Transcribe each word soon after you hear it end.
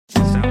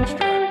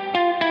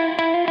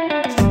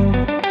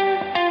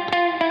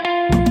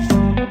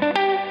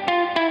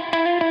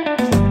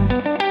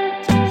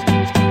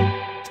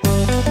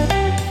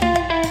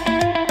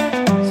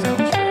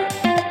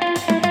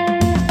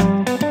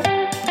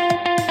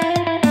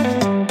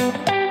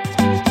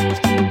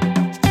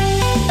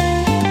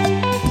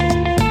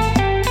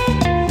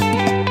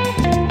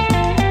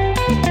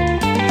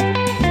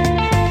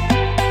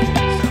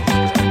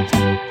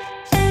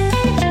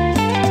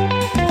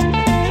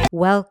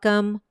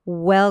welcome.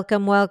 Hola,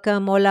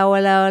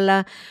 hola,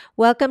 hola.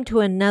 Welcome to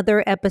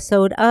another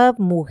episode of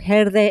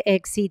Mujer de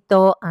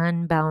Éxito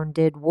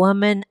Unbounded,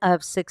 Woman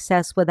of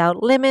Success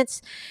Without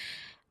Limits.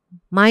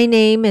 My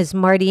name is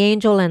Marty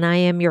Angel and I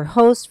am your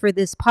host for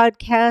this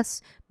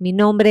podcast. Mi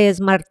nombre es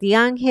Marty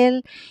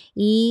Ángel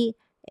y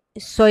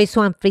soy su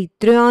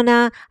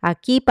anfitriona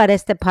aquí para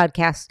este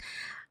podcast.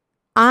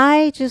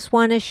 I just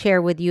want to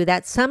share with you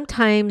that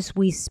sometimes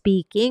we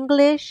speak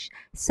English,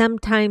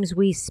 sometimes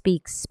we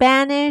speak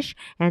Spanish,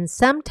 and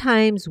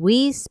sometimes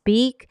we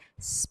speak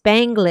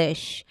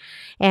Spanglish.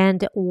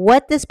 And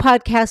what this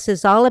podcast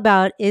is all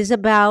about is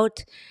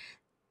about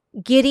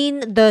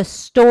getting the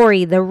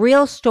story, the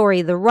real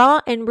story, the raw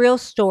and real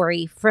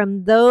story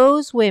from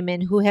those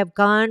women who have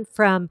gone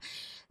from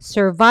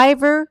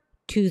survivor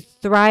to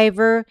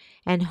thriver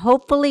and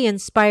hopefully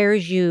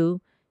inspires you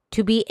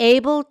to be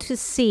able to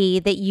see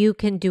that you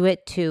can do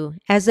it too.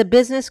 As a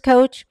business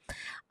coach,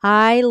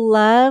 I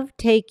love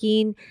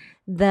taking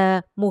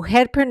the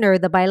mujerpreneur,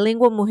 the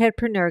bilingual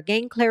mujerpreneur,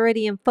 gain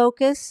clarity and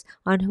focus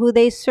on who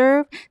they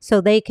serve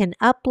so they can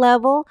up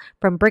level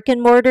from brick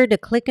and mortar to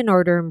click and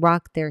order and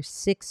rock their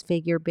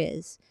six-figure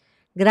biz.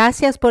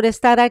 Gracias por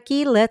estar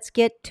aquí. Let's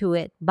get to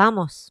it.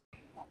 Vamos.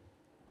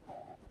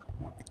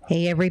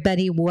 Hey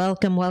everybody,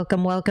 welcome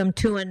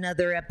to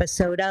another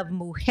episode of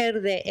Mujer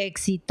de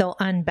Éxito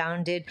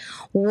Unbounded,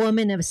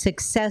 Woman of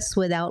Success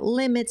Without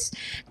Limits.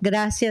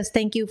 Gracias,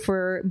 thank you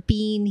for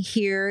being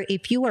here.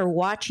 If you are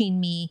watching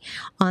me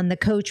on the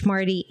Coach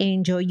Marty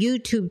Angel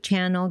YouTube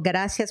channel,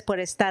 gracias por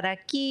estar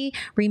aquí.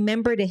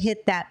 Remember to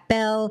hit that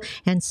bell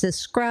and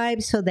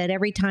subscribe so that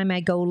every time I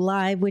go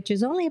live, which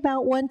is only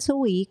about once a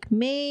week,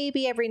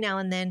 maybe every now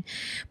and then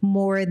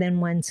more than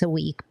once a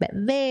week, but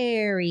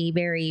very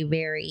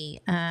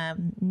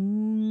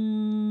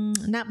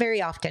not very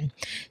often.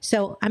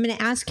 So I'm going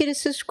to ask you to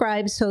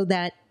subscribe so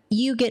that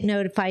you get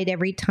notified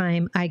every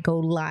time I go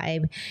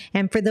live.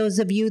 And for those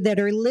of you that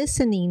are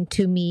listening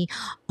to me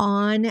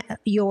on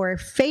your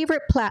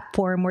favorite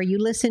platform where you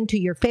listen to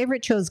your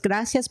favorite shows,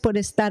 gracias por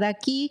estar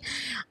aquí.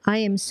 I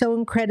am so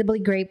incredibly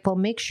grateful.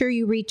 Make sure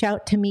you reach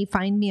out to me.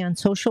 Find me on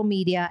social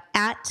media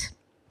at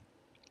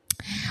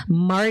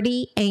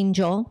Marty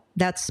Angel.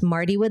 That's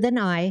Marty with an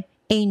I.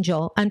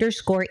 Angel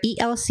 _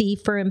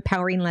 ELC for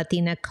Empowering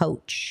Latina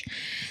Coach.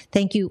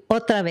 Thank you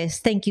otra vez.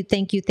 Thank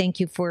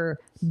you for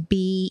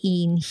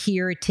being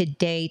here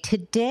today.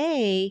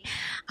 Today,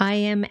 I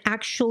am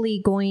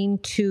actually going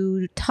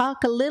to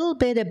talk a little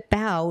bit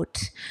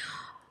about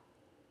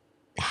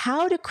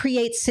how to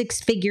create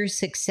six-figure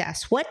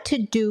success, what to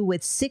do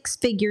with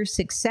six-figure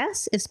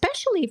success,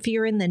 especially if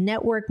you're in the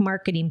network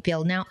marketing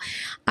field. Now,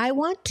 I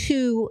want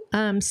to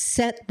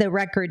set the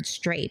record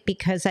straight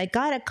because I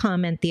got a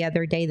comment the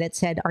other day that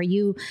said, are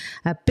you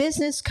a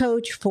business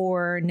coach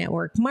for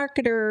network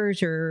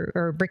marketers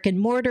or brick and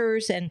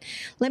mortars? And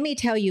let me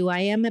tell you, I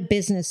am a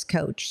business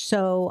coach.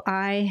 So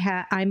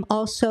I'm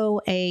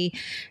also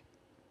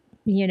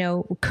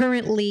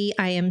currently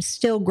I am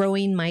still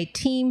growing my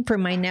team for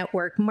my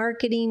network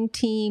marketing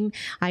team.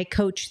 I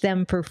coach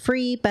them for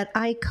free, but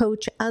I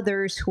coach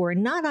others who are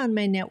not on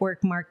my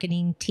network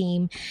marketing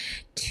team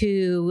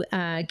to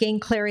gain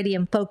clarity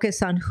and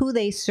focus on who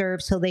they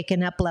serve so they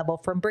can up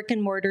level from brick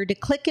and mortar to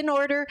click and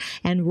order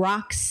and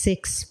rock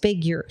six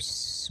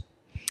figures.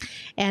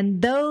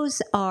 And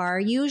those are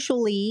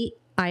usually,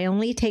 I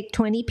only take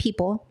 20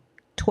 people.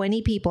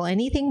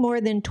 Anything more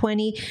than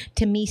 20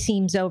 to me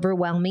seems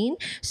overwhelming.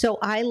 So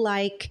I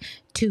like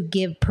to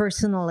give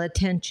personal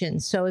attention.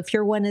 So if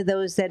you're one of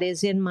those that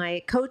is in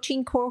my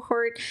coaching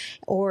cohort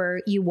or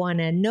you want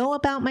to know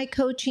about my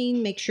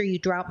coaching, make sure you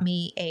drop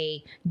me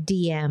a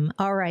DM.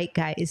 All right,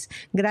 guys.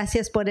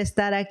 Gracias por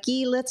estar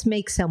aquí. Let's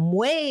make some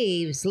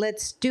waves.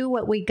 Let's do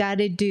what we got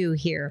to do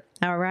here.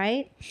 All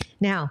right.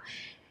 Now,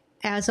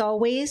 as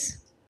always,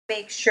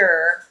 make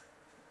sure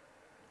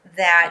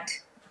that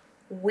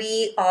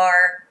we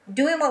are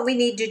doing what we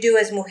need to do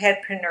as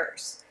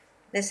mujerpreneurs.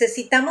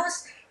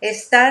 Necesitamos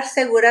estar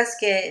seguras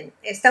que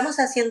estamos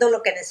haciendo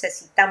lo que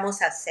necesitamos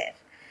hacer.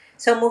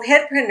 So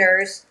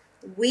mujerpreneurs,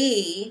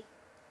 we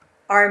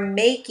are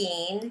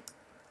making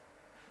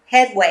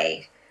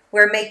headway.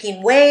 We're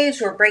making waves,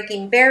 we're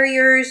breaking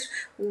barriers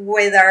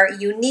with our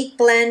unique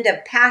blend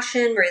of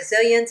passion,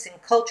 resilience,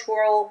 and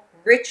cultural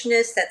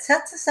richness that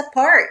sets us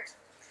apart.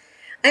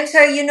 I'm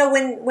sorry,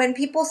 when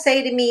people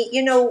say to me,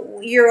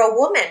 you're a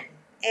woman,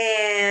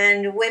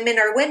 and women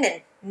are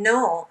women.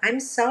 No, I'm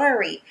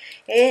sorry.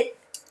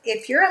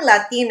 If you're a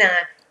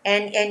Latina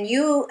and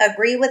you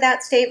agree with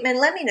that statement,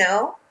 let me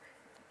know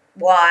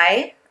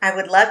why. I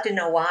would love to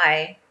know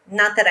why.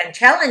 Not that I'm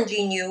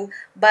challenging you,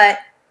 but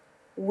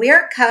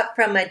we're cut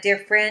from a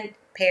different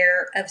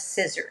pair of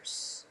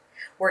scissors.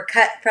 We're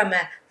cut from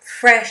a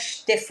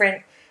fresh,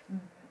 different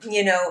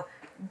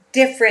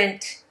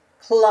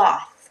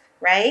cloth,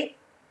 right?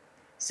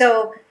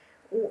 So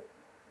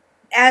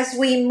as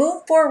we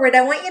move forward,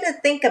 I want you to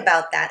think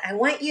about that. I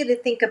want you to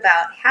think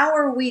about how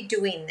are we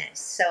doing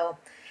this?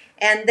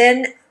 And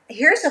then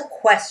here's a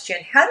question.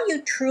 How do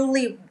you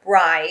truly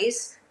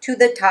rise to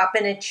the top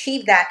and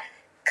achieve that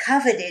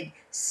coveted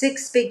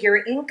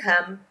six-figure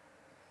income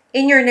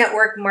in your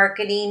network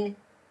marketing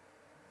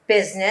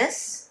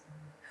business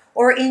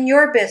or in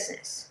your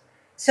business.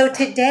 So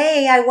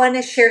today I want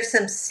to share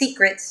some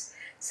secrets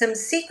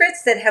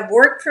that have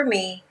worked for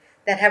me,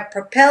 that have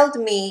propelled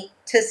me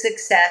to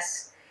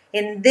success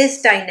in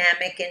this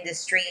dynamic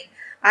industry.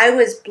 I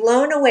was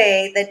blown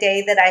away the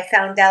day that I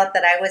found out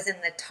that I was in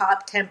the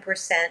top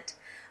 10%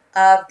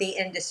 of the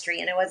industry.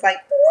 And it was like,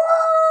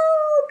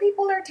 whoa,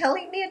 people are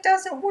telling me it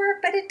doesn't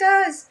work, but it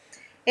does.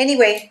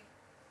 Anyway,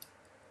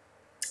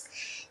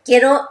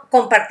 quiero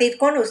compartir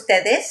con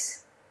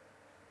ustedes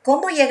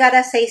cómo llegar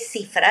a 6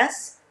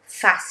 cifras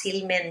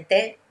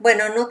fácilmente.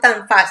 Bueno, no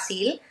tan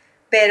fácil,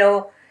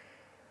 pero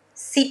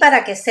sí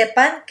para que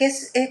sepan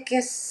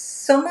que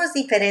somos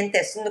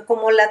diferentes.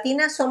 Como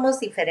latinas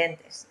somos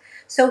diferentes.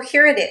 So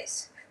here it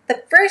is.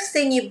 The first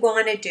thing you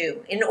want to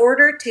do in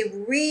order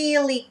to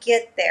really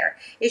get there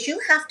is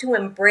you have to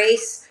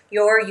embrace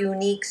your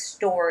unique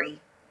story.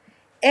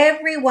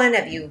 Every one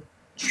of you,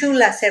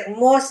 chulas,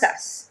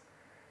 hermosas,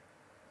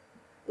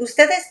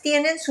 ustedes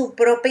tienen su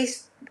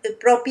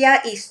propia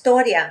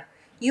historia.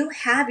 You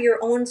have your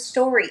own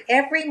story.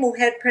 Every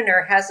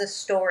mujerpreneur has a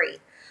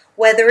story.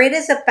 Whether it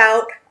is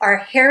about our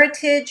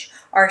heritage,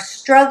 our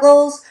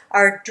struggles,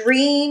 our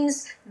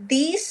dreams,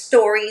 these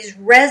stories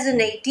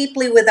resonate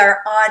deeply with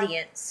our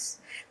audience.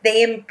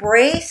 They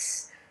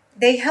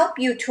help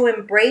you to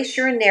embrace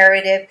your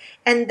narrative,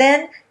 and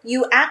then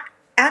you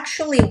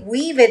actually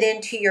weave it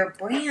into your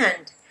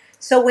brand.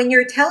 So when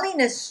you're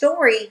telling a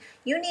story,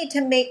 you need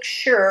to make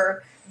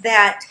sure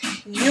that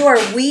you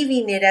are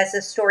weaving it as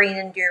a story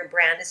into your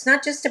brand. It's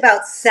not just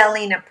about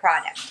selling a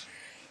product.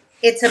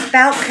 It's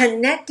about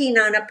connecting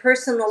on a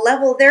personal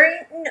level. There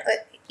ain't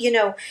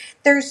no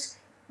difference.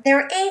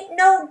 There ain't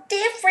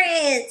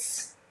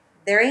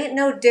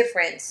no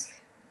difference.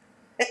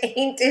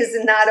 Ain't is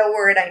not a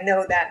word, I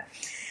know that.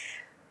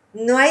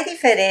 No hay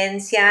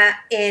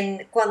diferencia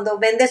en cuando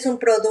vendes un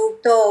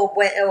producto o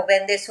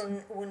vendes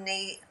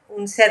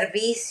un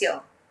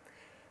servicio.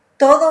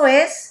 Todo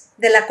es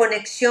de la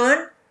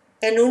conexión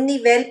en un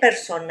nivel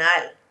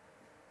personal.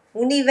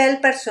 Un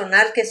nivel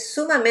personal que es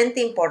sumamente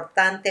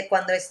importante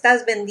cuando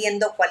estás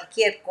vendiendo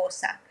cualquier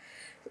cosa.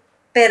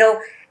 Pero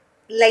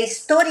la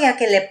historia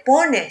que le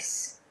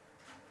pones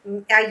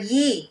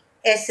allí,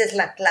 esa es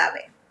la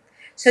clave.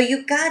 So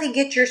you got to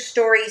get your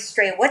story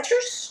straight. What's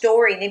your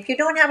story? And if you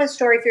don't have a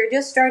story, if you're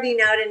just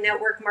starting out in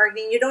network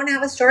marketing, you don't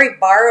have a story,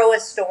 borrow a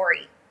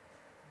story.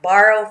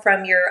 Borrow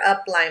from your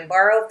upline.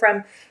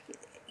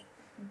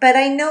 But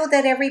I know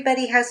that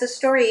everybody has a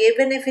story,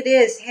 even if it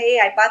is, hey,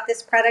 I bought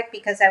this product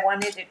because I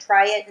wanted to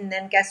try it, and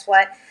then guess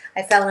what?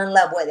 I fell in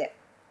love with it.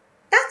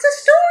 That's a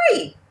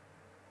story.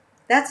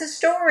 That's a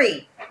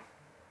story.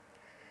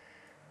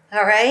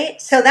 All right,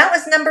 so that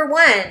was number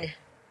 1.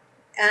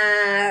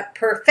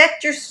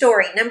 Perfect your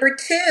story. Number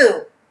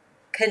 2,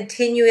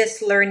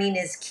 continuous learning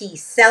is key.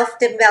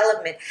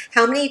 Self-development.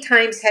 How many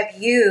times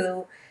have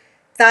you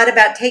thought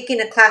about taking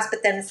a class,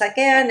 but then it's like,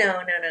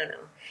 no.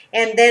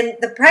 And then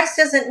the price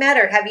doesn't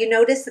matter. Have you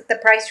noticed that the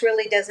price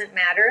really doesn't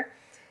matter?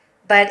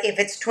 But if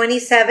it's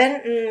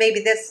 27, maybe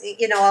this,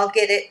 I'll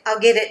get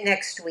it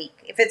next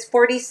week. If it's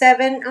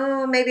 47,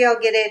 maybe I'll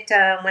get it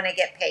when I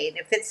get paid.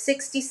 If it's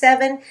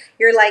 67,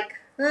 you're like,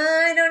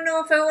 I don't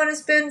know if I want to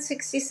spend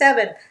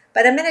 67.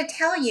 But I'm going to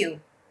tell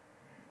you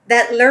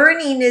that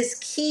learning is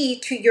key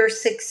to your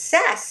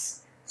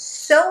success.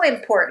 So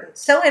important,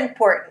 so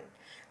important.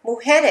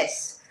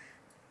 Mujeres,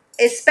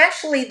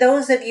 especially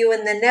those of you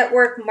in the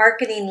network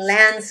marketing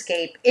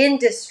landscape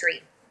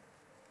industry,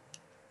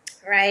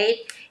 right?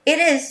 It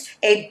is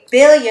a $1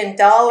 billion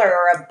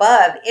or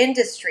above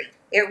industry.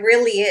 It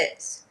really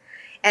is.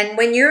 And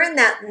when you're in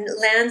that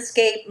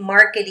landscape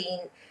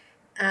marketing,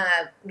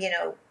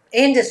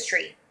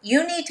 industry,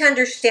 you need to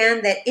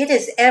understand that it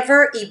is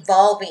ever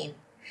evolving.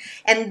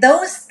 And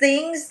those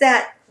things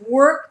that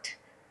worked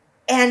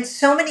and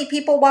so many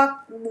people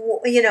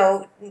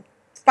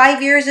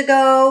 5 years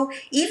ago,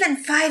 even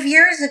 5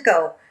 years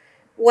ago,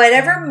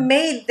 whatever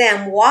made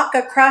them walk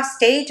across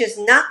stage is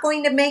not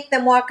going to make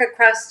them walk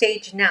across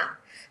stage now.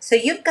 So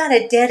you've got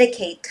to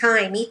dedicate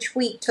time each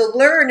week to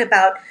learn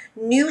about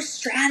new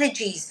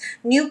strategies,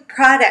 new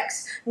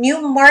products, new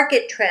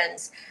market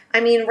trends. I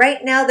mean,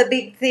 right now the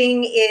big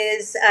thing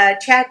is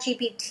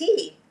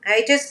ChatGPT.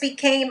 I just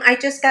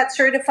got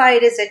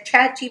certified as a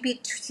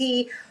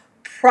ChatGPT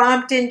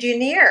prompt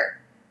engineer.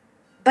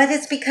 But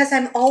it's because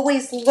I'm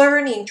always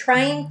learning,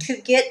 trying to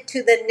get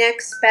to the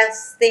next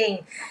best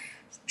thing,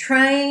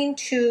 trying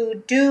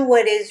to do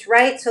what is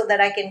right so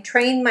that I can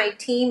train my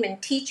team and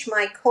teach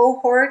my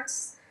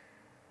cohorts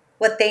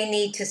what they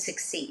need to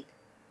succeed.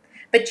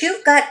 But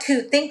you've got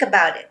to think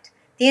about it.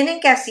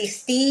 Tienen que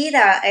asistir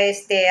a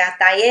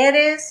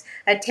talleres,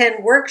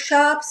 attend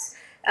workshops,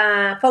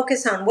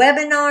 focus on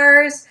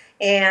webinars,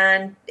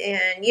 and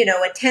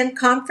attend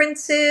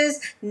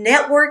conferences,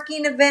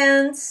 networking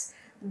events.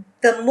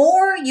 The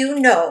more you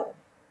know,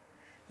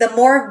 the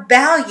more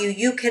value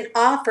you can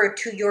offer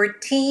to your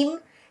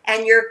team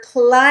and your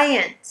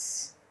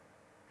clients.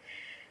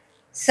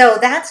 So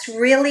that's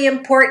really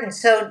important.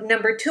 So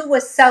number 2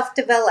 was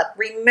self-develop.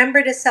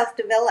 Remember to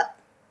self-develop.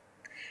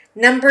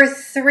 Number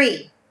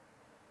three,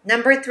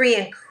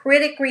 and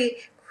critically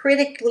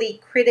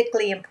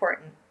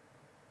important,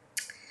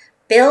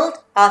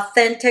 build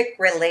authentic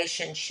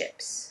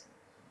relationships,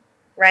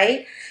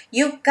 right?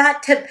 You've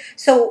got to,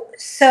 so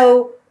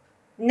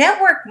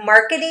network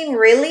marketing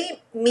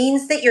really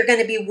means that you're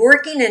going to be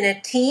working in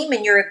a team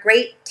and you're a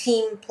great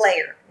team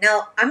player.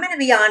 Now, I'm going to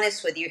be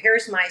honest with you.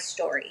 Here's my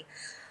story.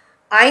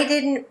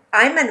 I'm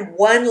on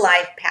one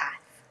life path.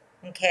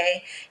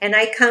 Okay, and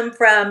I come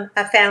from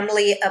a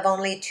family of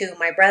only 2,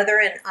 my brother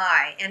and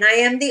I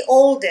am the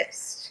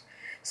oldest.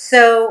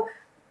 So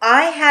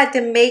I had to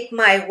make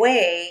my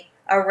way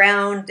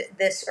around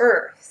this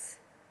earth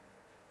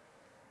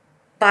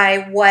by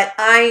what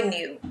I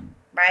knew,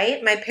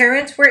 right? My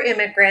parents were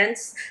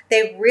immigrants.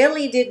 They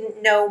really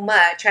didn't know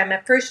much. I'm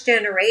a first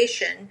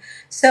generation.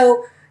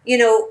 So,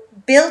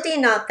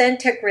 building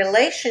authentic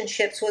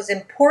relationships was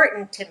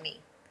important to me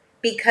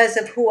because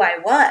of who I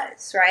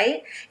was,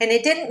 right? And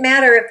it didn't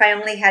matter if I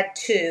only had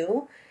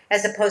 2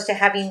 as opposed to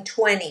having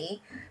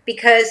 20,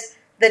 because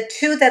the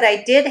 2 that I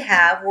did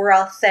have were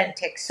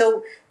authentic.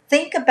 So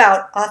think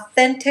about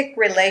authentic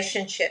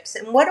relationships.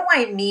 And what do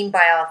I mean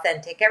by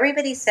authentic?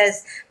 Everybody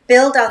says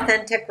build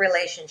authentic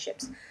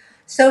relationships.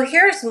 So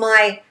here's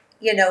my,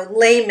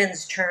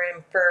 layman's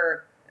term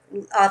for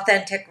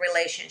authentic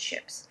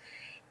relationships.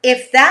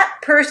 If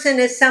that person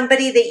is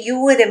somebody that you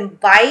would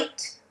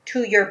invite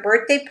to your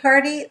birthday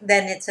party,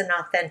 then it's an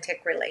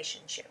authentic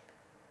relationship.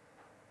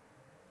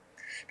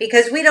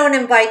 Because we don't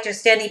invite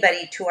just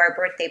anybody to our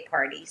birthday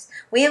parties.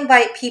 We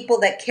invite people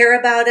that care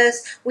about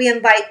us. We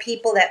invite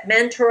people that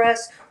mentor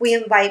us. We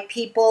invite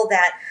people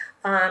that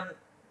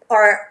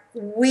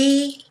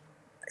we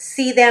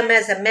see them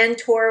as a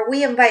mentor.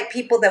 We invite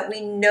people that we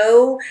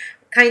know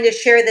kind of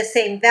share the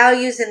same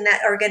values and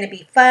that are going to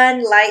be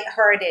fun,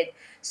 lighthearted.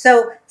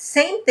 So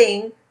same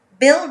thing,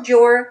 build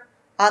your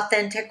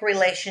authentic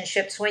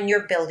relationships when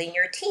you're building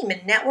your team.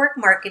 In network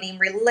marketing,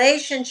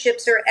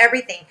 relationships are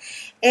everything.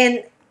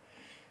 And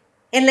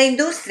en la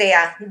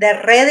industria de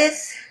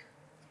redes,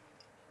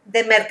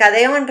 de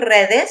mercadeo en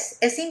redes,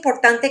 es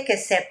importante que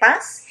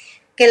sepas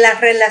que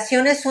las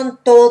relaciones son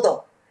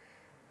todo.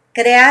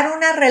 Crear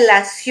una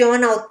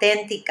relación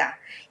auténtica.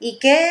 ¿Y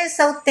qué es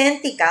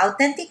auténtica?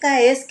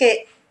 Auténtica es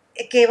que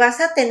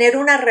vas a tener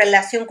una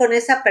relación con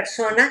esa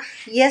persona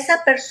y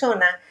esa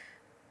persona,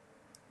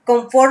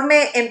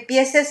 conforme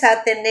empieces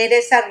a tener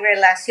esa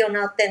relación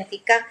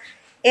auténtica,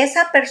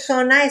 esa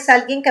persona es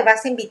alguien que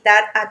vas a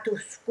invitar a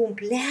tus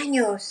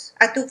cumpleaños,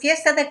 a tu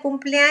fiesta de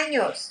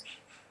cumpleaños.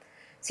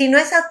 Si no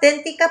es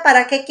auténtica,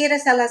 ¿para qué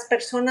quieres a las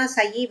personas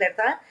allí,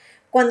 verdad?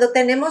 Cuando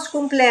tenemos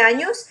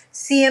cumpleaños,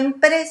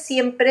 siempre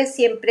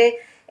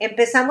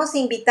empezamos a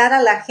invitar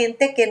a la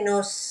gente que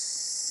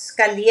nos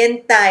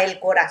calienta el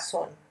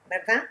corazón,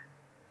 ¿verdad?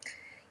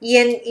 Y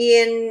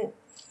en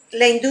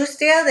la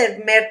industria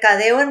del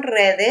mercadeo en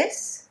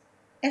redes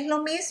es lo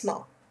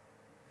mismo.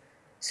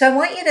 So I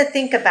want you to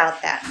think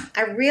about that.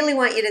 I really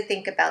want you to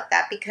think about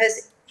that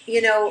because,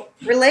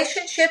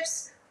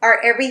 relationships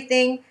are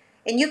everything,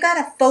 and you got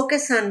to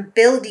focus on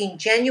building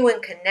genuine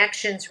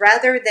connections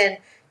rather than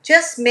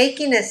just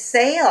making a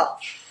sale.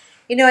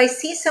 I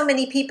see so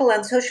many people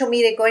on social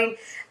media going,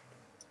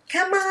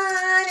 come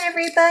on,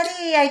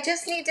 everybody, I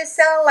just need to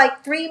sell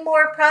like 3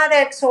 more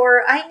products,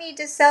 or I need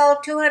to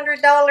sell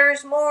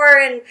 $200 more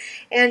and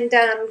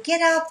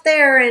get out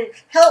there and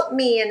help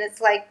me. And it's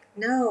like,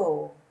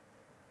 no,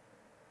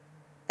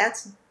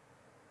 that's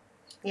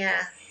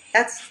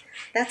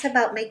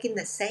about making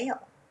the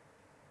sale.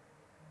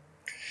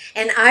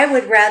 And I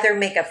would rather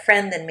make a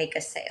friend than make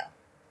a sale.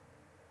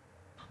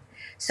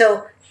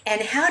 So,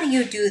 and how do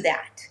you do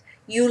that?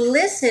 You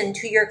listen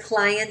to your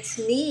client's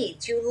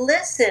needs. You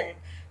listen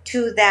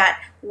to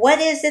that. What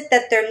is it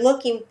that they're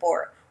looking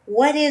for?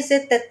 What is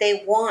it that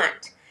they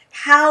want?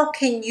 How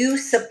can you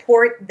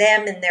support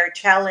them in their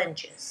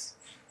challenges?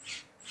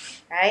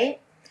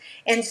 Right?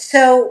 And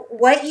so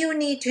what you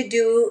need to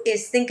do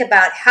is think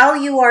about how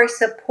you are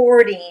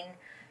supporting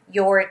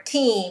your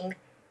team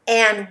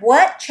and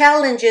what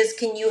challenges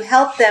can you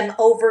help them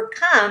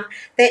overcome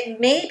that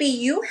maybe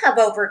you have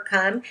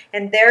overcome,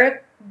 and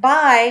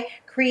thereby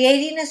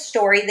creating a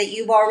story that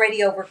you've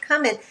already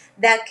overcome it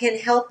that can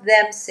help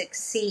them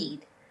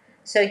succeed.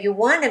 So you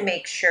want to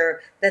make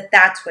sure that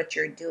that's what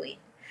you're doing.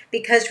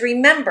 Because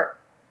remember,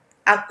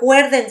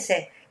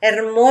 acuérdense,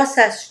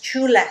 hermosas,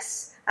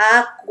 chulas,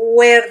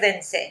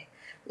 acuérdense,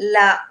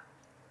 la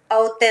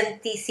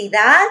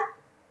autenticidad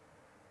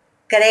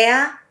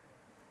crea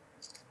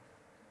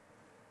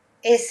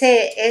esa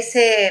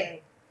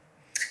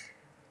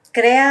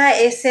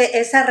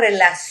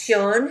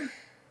relación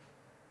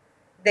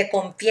de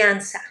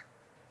confianza.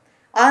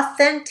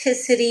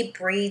 Authenticity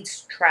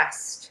breeds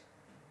trust.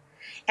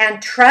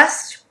 And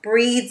trust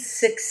breeds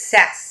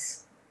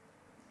success.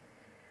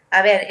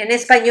 A ver, en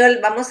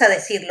español vamos a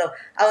decirlo.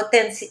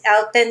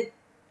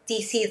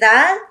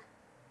 Autenticidad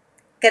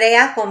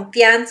crea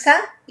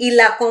confianza y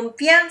la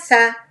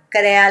confianza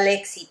crea el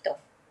éxito.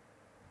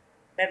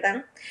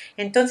 ¿verdad?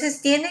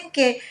 Entonces tienen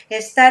que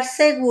estar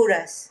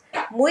seguras,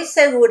 muy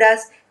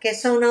seguras que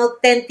son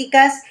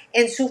auténticas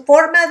en su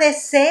forma de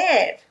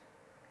ser.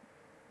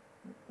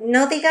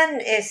 No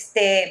digan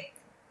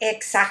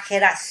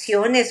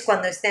exageraciones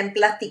cuando estén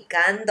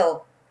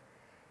platicando.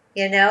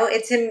 You know,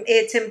 it's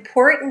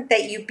important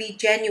that you be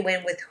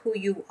genuine with who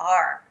you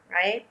are,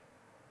 right?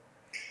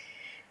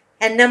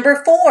 And number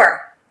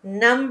four,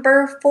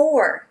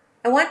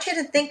 I want you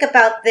to think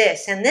about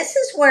this, and this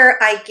is where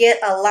I get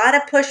a lot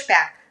of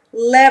pushback.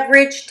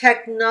 Leverage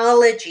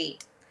technology.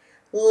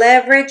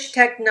 Leverage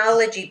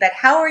technology. But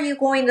how are you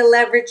going to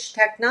leverage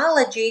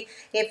technology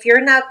if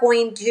you're not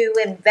going to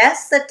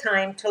invest the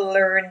time to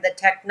learn the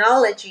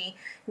technology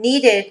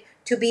needed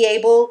to be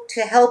able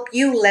to help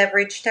you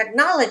leverage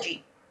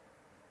technology?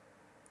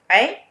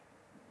 Right?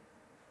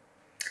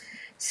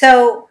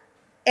 So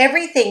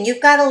everything,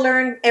 you've got to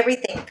learn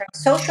everything from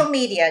social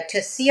media to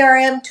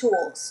CRM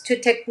tools to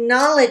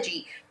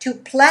technology to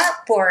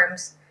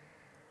platforms.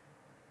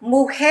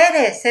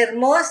 Mujeres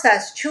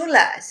hermosas,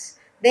 chulas,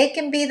 they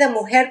can be the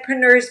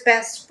MujerPreneur's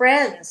best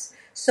friends.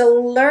 So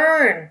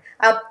learn,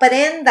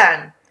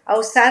 aprendan a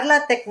usar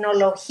la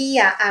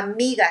tecnología,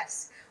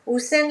 amigas.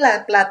 Usen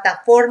la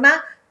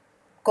plataforma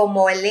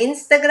como el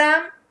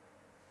Instagram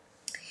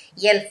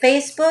y el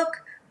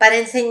Facebook para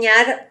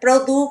enseñar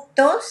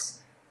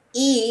productos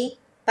y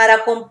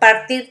para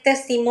compartir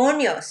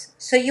testimonios.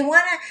 So you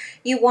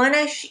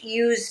wanna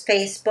use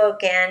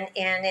Facebook and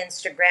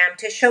Instagram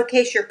to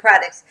showcase your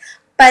products,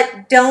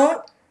 but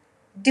do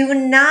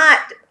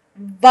not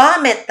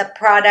vomit the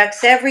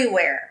products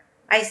everywhere.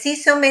 I see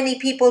so many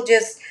people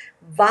just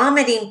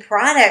vomiting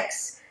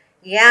products.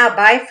 Yeah,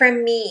 buy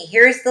from me.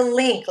 Here's the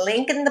link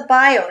in the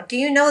bio. Do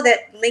you know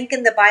that link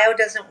in the bio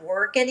doesn't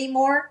work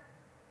anymore?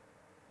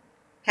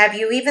 Have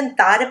you even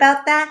thought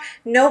about that?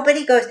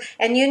 Nobody goes,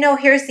 and you know,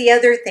 here's the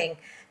other thing.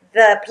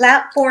 The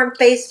platform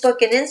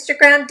Facebook and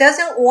Instagram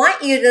doesn't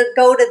want you to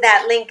go to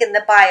that link in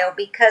the bio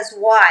because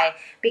why?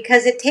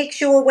 Because it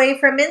takes you away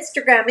from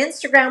Instagram.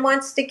 Instagram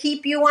wants to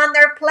keep you on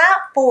their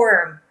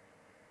platform.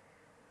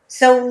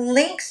 So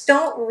links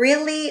don't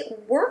really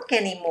work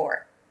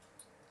anymore.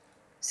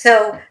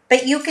 So,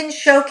 but you can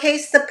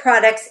showcase the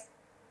products,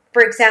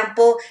 for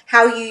example,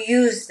 how you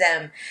use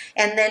them,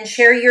 and then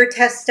share your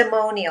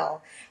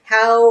testimonial.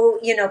 How,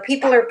 you know,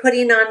 people are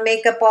putting on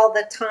makeup all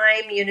the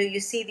time. You know, you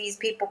see these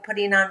people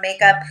putting on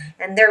makeup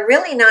and they're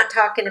really not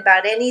talking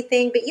about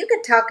anything, but you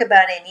could talk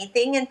about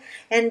anything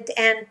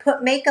and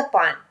put makeup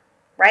on,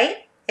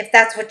 right? If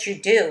that's what you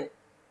do,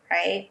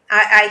 right?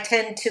 I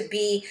tend to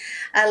be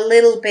a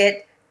little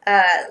bit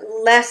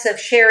less of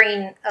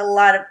sharing a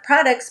lot of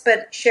products,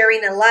 but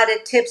sharing a lot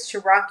of tips to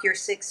rock your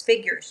 6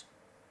 figures.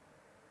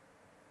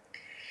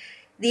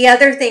 The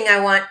other thing I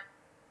want,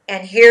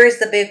 and here's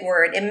the big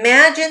word.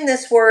 Imagine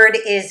this word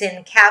is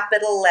in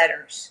capital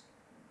letters.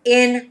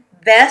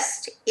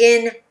 Invest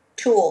in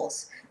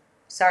tools.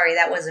 Sorry,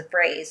 that was a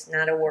phrase,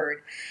 not a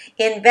word.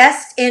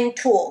 Invest in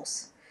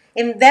tools.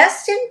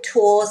 Invest in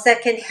tools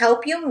that can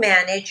help you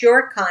manage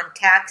your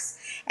contacts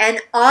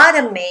and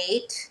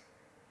automate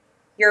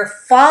your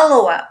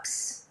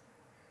follow-ups.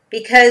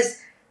 Because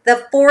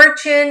the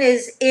fortune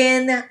is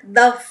in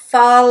the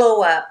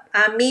follow-up.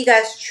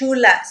 Amigas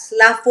chulas,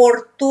 la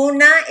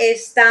fortuna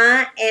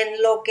está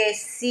en lo que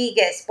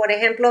sigues. Por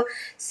ejemplo,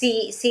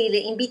 si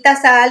le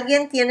invitas a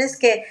alguien, tienes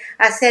que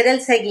hacer el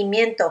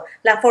seguimiento.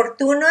 La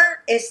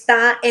fortuna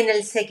está en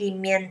el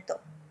seguimiento.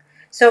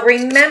 So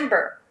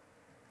remember,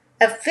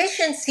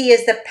 efficiency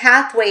is the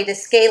pathway to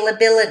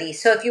scalability.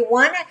 So if you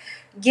want to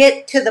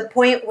get to the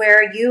point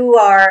where you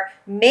are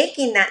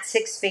making that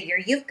 6 figure,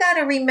 you've got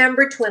to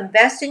remember to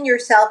invest in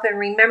yourself, and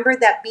remember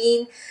that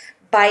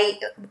by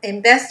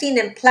investing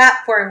in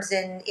platforms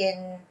in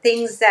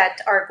things that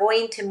are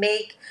going to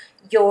make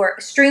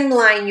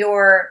streamline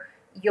your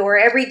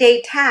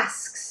everyday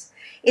tasks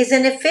is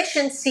an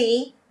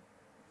efficiency,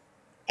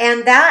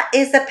 and that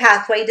is the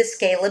pathway to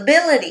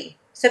scalability.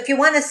 So if you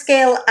want to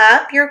scale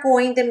up, you're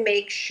going to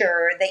make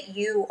sure that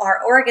you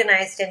are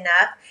organized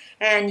enough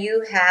and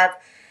you have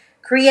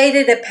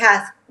created a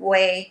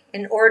pathway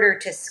in order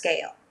to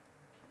scale.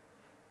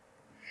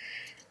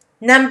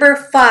 Number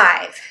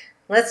 5.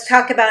 Let's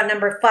talk about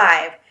number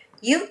 5.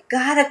 You've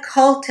got to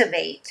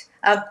cultivate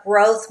a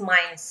growth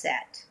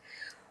mindset.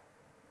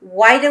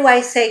 Why do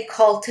I say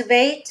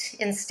cultivate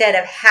instead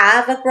of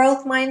have a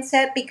growth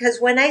mindset? Because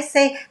when I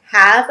say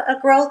have a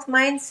growth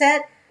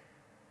mindset,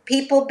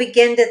 people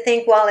begin to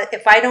think, well,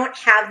 if I don't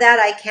have that,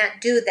 I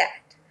can't do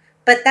that.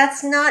 But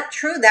that's not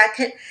true.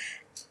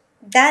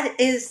 That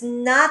is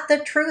not the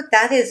truth.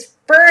 That is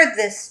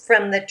furthest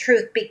from the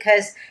truth,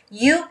 because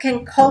you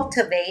can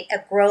cultivate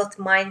a growth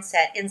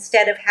mindset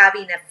instead of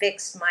having a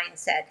fixed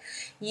mindset.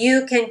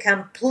 You can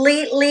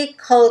completely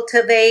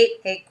cultivate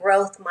a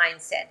growth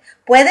mindset.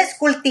 Puedes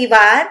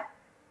cultivar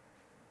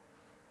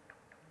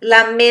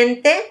la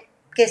mente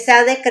que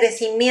sea de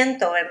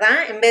crecimiento,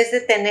 ¿verdad? En vez de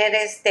tener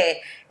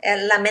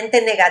la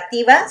mente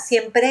negativa,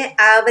 siempre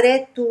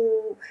abre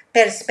tu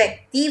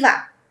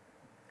perspectiva.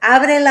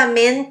 Abre la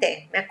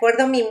mente. Me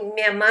acuerdo mi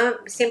mamá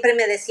siempre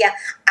me decía,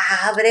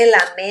 abre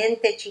la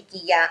mente,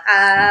 chiquilla,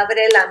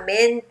 abre la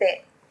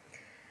mente.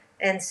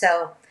 And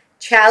so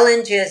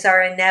challenges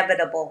are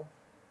inevitable.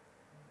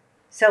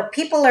 So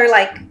people are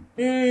like,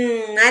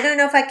 I don't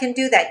know if I can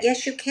do that.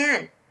 Yes, you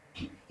can.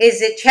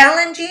 Is it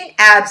challenging?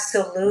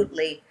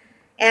 Absolutely.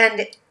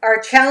 And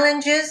are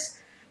challenges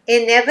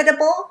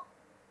inevitable?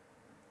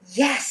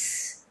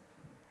 Yes.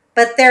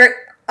 But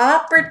they're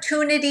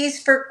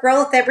opportunities for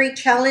growth. Every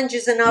challenge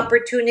is an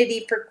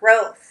opportunity for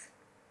growth.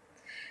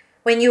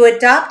 When you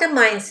adopt a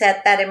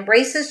mindset that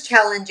embraces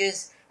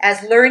challenges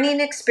as learning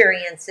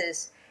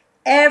experiences,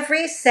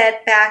 every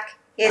setback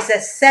is a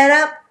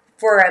setup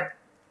for a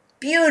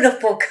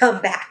beautiful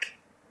comeback,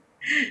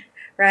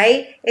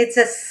 right? It's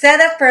a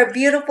setup for a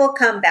beautiful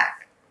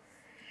comeback.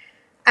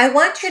 I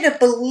want you to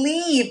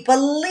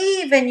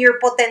believe in your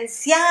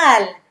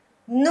potencial.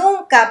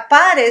 Nunca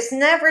pares,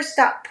 never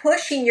stop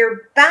pushing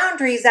your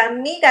boundaries.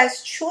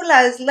 Amigas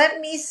chulas, let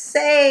me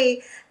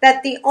say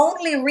that the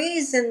only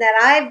reason that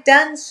I've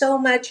done so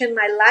much in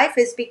my life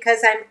is because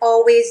I'm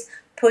always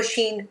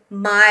pushing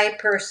my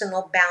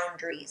personal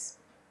boundaries.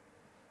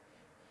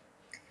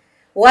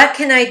 What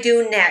can I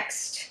do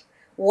next?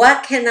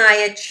 What can I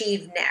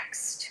achieve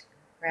next?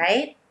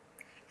 Right?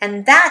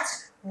 And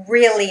that's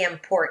really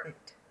important.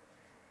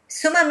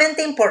 Sumamente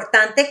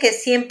importante que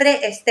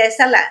siempre estés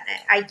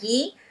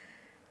allí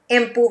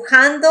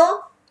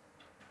empujando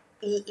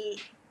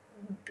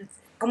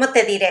 ¿cómo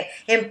te diré?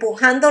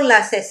 Empujando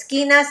las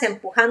esquinas,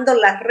 empujando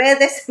las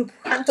redes,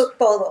 empujando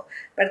todo,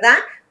 ¿verdad?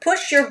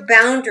 Push your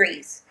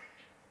boundaries.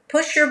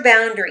 Push your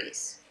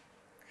boundaries.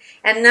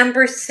 And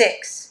number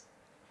 6,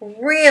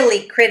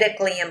 really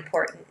critically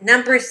important.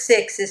 Number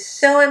 6 is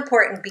so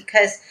important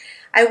because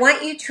I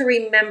want you to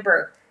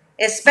remember,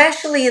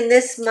 especially in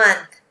this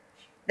month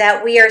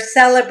that we are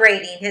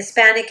celebrating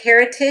Hispanic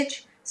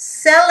heritage,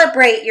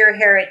 celebrate your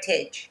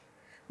heritage.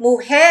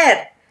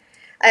 Mujer,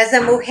 as a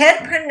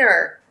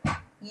mujerpreneur,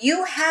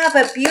 you have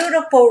a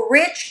beautiful,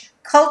 rich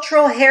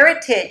cultural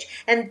heritage,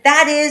 and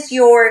that is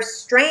your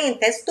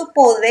strength, es tu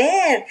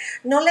poder.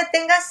 No le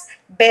tengas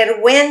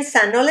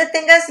vergüenza, no le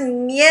tengas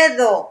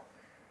miedo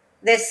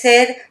de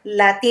ser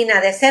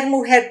latina, de ser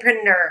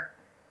mujerpreneur.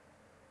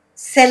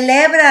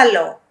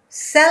 Celébralo.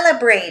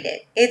 Celebrate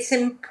it. It's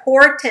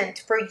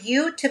important for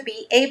you to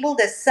be able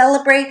to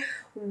celebrate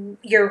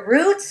your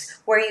roots,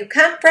 where you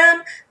come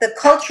from, the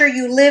culture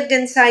you lived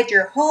inside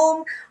your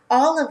home,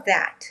 all of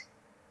that.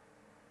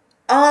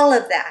 All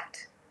of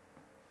that.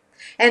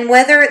 And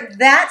whether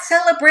that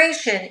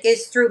celebration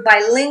is through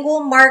bilingual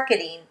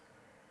marketing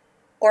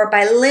or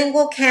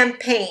bilingual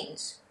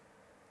campaigns,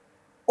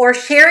 or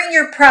sharing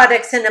your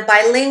products in a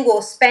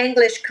bilingual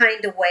Spanglish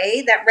kind of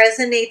way that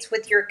resonates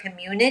with your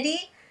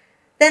community,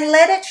 then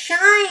let it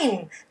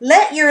shine.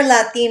 Let your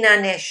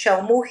Latina-ness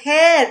show.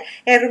 Mujer,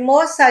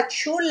 hermosa,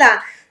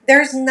 chula.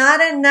 There's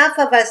not enough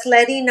of us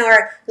letting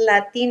our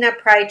Latina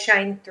pride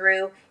shine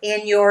through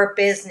in your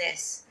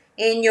business.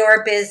 In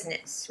your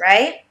business,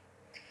 right?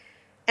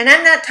 And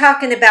I'm not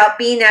talking about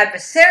being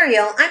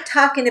adversarial. I'm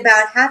talking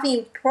about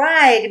having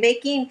pride,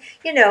 making,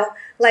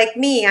 like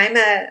me, I'm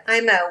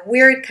a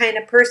weird kind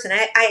of person.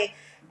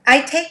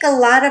 I take a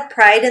lot of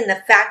pride in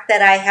the fact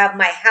that I have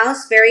my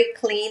house very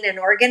clean and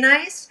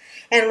organized.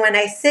 And when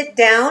I sit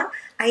down,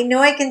 I know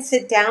I can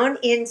sit down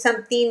in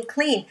something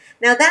clean.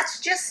 Now that's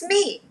just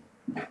me.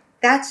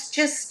 That's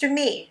just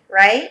me,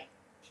 right?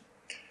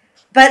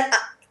 But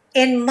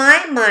in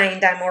my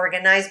mind, I'm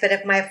organized. But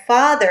if my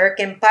father,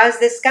 que en paz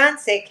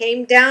descanse,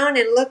 came down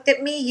and looked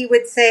at me, he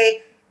would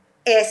say,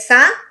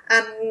 esa,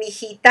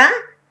 mijita,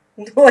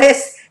 no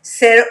es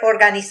ser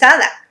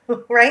organizada,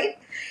 right?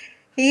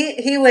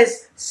 He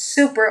was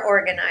super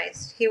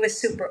organized. He was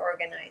super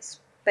organized.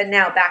 But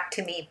now back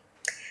to me.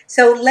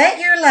 So let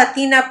your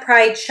Latina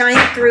pride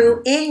shine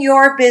through in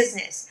your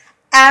business.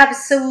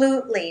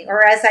 Absolutely.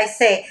 Or as I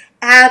say,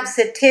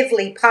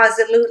 absolutely,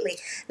 positively.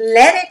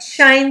 Let it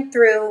shine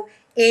through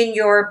in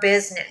your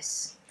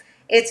business.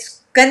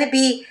 It's going to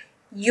be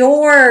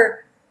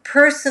your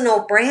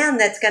personal brand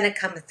that's going to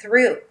come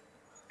through.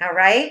 All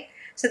right?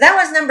 So that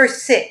was number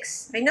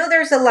 6. I know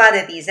there's a lot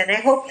of these, and I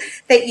hope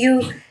that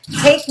you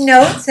take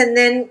notes and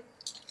then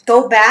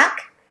go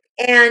back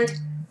and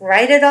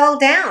write it all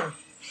down.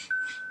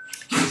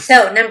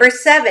 So, number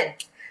 7,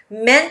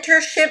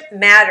 mentorship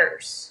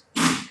matters.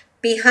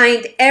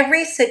 Behind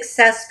every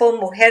successful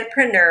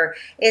mujerpreneur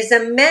is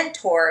a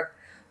mentor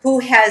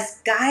who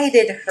has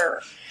guided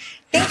her.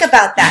 Think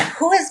about that.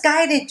 Who has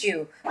guided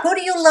you? Who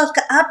do you look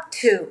up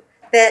to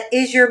that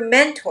is your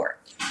mentor?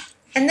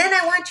 And then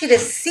I want you to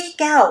seek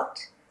out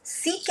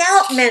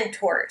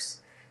mentors.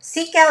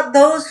 Seek out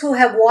those who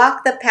have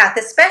walked the path,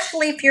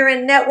 especially if you're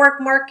in network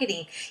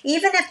marketing.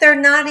 Even if they're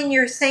not in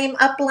your same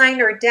upline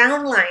or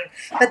downline,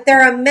 but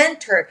they're a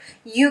mentor.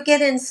 You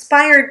get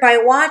inspired by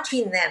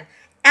watching them.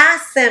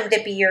 Ask them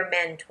to be your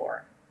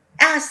mentor.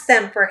 Ask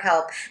them for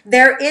help.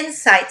 Their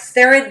insights,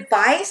 their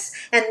advice,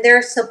 and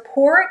their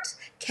support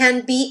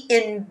can be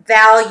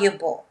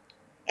invaluable.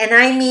 And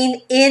I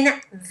mean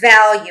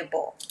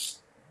invaluable.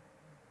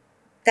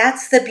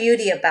 That's the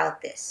beauty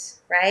about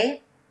this,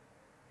 right?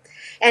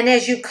 And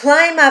as you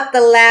climb up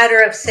the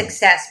ladder of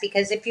success,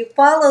 because if you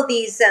follow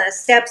these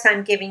steps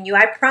I'm giving you,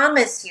 I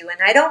promise you, and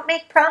I don't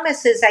make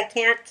promises I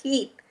can't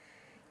keep,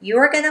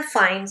 you're going to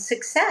find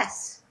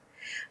success.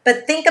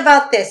 But think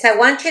about this. I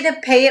want you to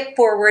pay it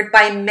forward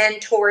by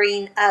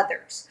mentoring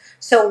others.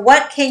 So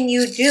what can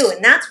you do?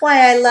 And that's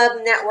why I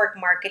love network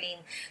marketing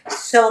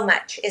so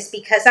much, is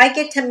because I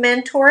get to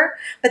mentor,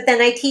 but then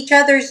I teach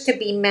others to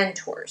be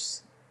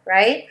mentors,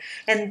 right?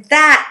 And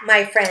that,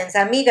 my friends,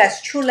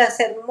 amigas, chulas,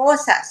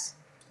 hermosas,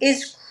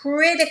 is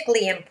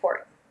critically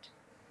important.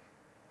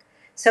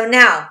 So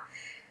now,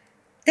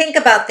 think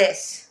about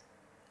this.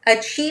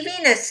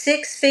 Achieving a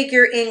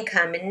six-figure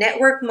income in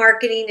network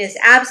marketing is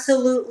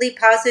absolutely,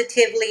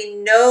 positively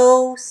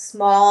no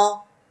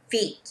small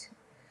feat.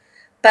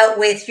 But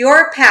with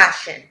your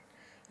passion,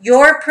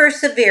 your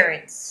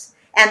perseverance,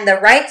 and the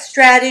right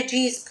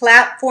strategies,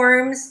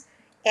 platforms,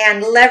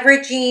 and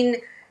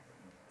leveraging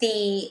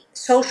the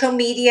social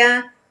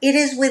media, it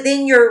is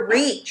within your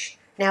reach.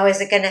 Now, is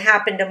it going to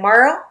happen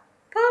tomorrow?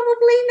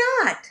 Probably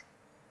not.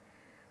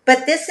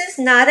 But this is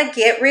not a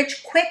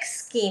get-rich-quick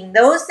scheme.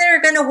 Those that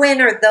are going to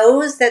win are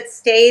those that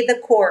stay the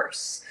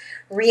course.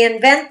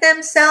 Reinvent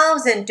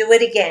themselves and do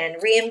it again.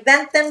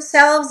 Reinvent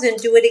themselves and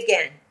do it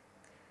again.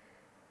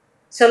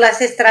 So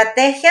las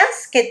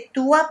estrategias que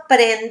tú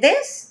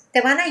aprendes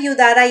te van a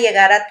ayudar a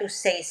llegar a tus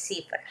 6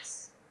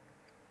 cifras.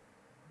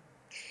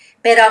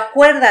 Pero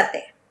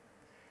acuérdate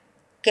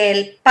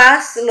que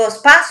los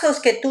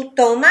pasos que tú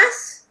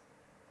tomas,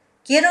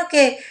 quiero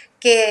que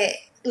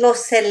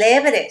los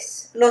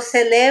celebres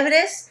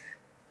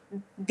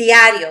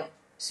diario.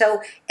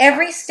 So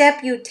every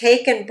step you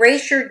take,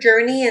 embrace your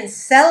journey and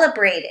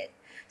celebrate it.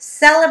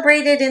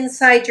 Celebrate it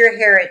inside your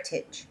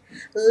heritage.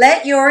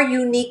 Let your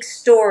unique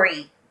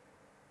story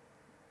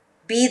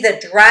be the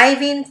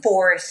driving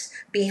force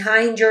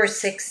behind your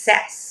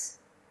success.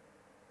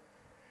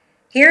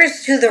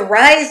 Here's to the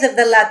rise of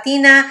the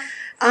Latina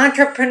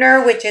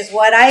entrepreneur, which is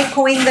what I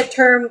coined the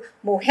term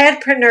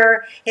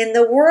MujerPreneur, in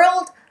the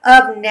world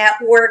of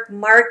network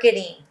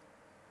marketing.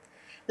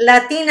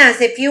 Latinas,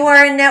 if you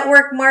are in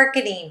network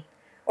marketing,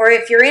 or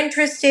if you're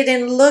interested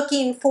in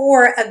looking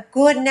for a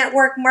good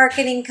network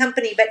marketing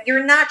company, but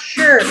you're not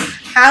sure,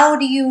 how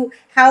do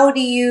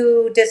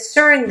you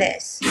discern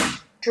this?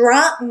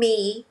 Drop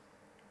me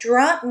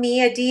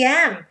a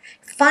DM.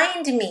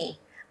 Find me.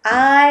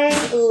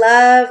 I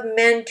love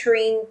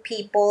mentoring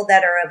people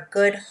that are of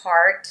good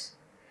heart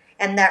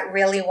and that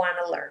really want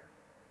to learn.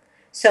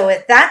 So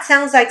if that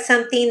sounds like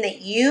something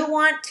that you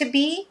want to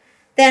be,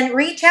 then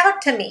reach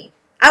out to me.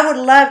 I would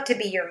love to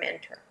be your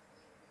mentor.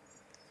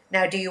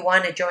 Now, do you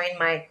want to join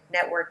my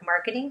network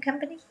marketing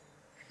company?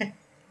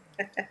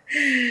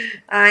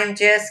 I'm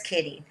just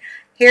kidding.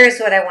 Here's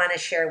what I want to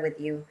share with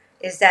you,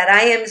 is that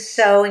I am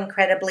so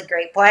incredibly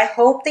grateful. I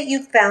hope that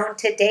you found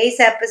today's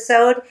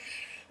episode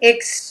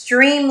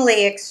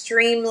extremely,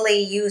 extremely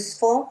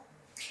useful,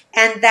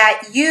 and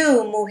that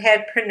you,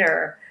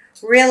 mujerpreneur,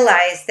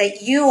 realize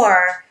that you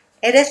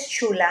eres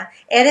chula,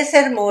 eres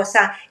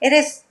hermosa,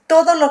 eres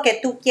todo lo que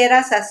tú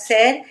quieras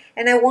hacer,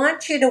 and I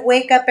want you to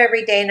wake up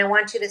every day and I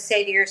want you to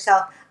say to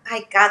yourself,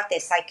 I got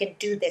this, I can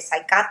do this,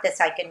 I got this,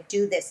 I can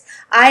do this.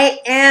 I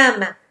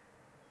am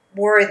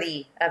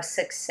worthy of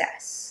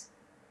success.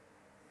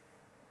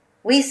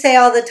 We say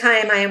all the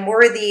time, I am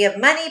worthy of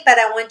money, but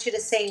I want you to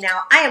say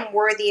now, I am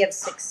worthy of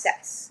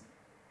success.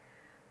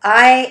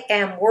 I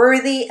am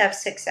worthy of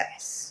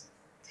success.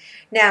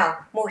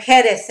 Now,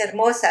 mujeres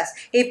hermosas,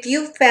 if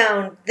you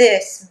found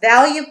this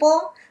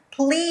valuable,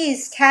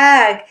 please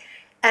tag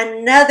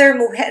another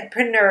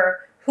mujerpreneur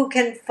who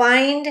can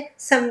find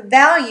some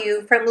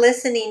value from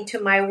listening to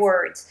my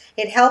words.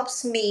 It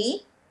helps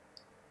me,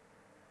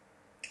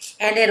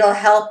 and it'll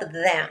help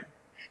them.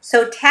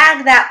 So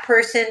tag that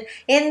person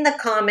in the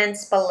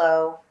comments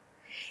below.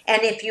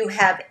 And if you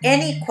have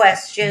any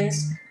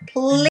questions,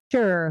 please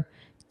sure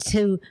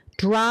to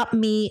drop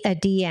me a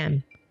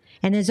DM.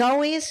 And as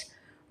always,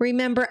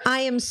 remember,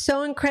 I am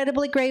so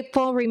incredibly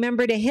grateful.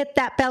 Remember to hit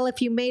that bell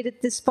if you made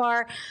it this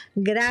far.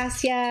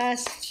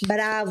 Gracias.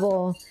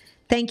 Bravo.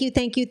 Thank you,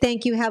 thank you,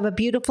 thank you. Have a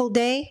beautiful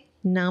day.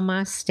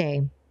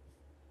 Namaste.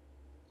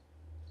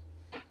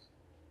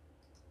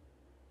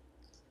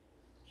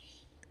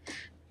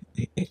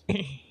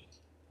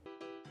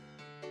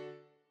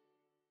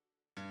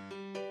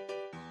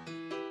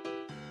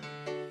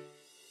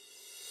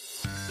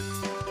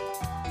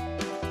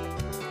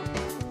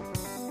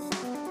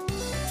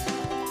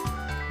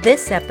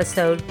 This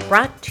episode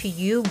brought to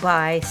you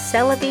by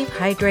Celavive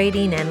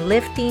Hydrating and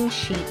Lifting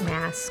Sheet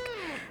Mask.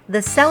 The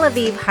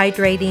Celavive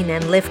Hydrating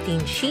and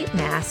Lifting Sheet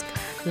Mask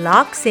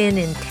locks in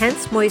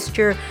intense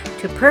moisture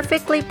to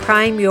perfectly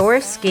prime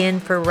your skin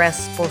for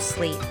restful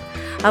sleep.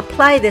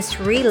 Apply this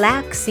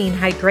relaxing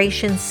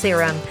hydration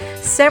serum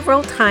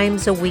several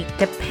times a week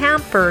to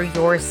pamper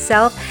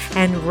yourself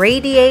and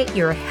radiate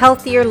your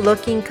healthier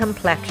looking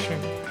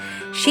complexion.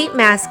 Sheet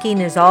masking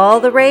is all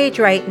the rage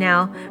right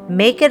now.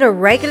 Make it a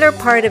regular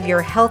part of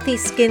your healthy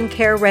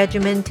skincare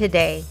regimen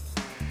today.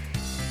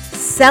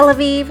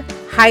 Celavive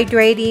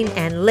Hydrating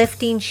and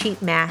Lifting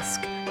Sheet Mask.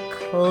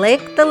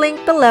 Click the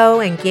link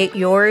below and get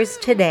yours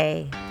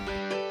today.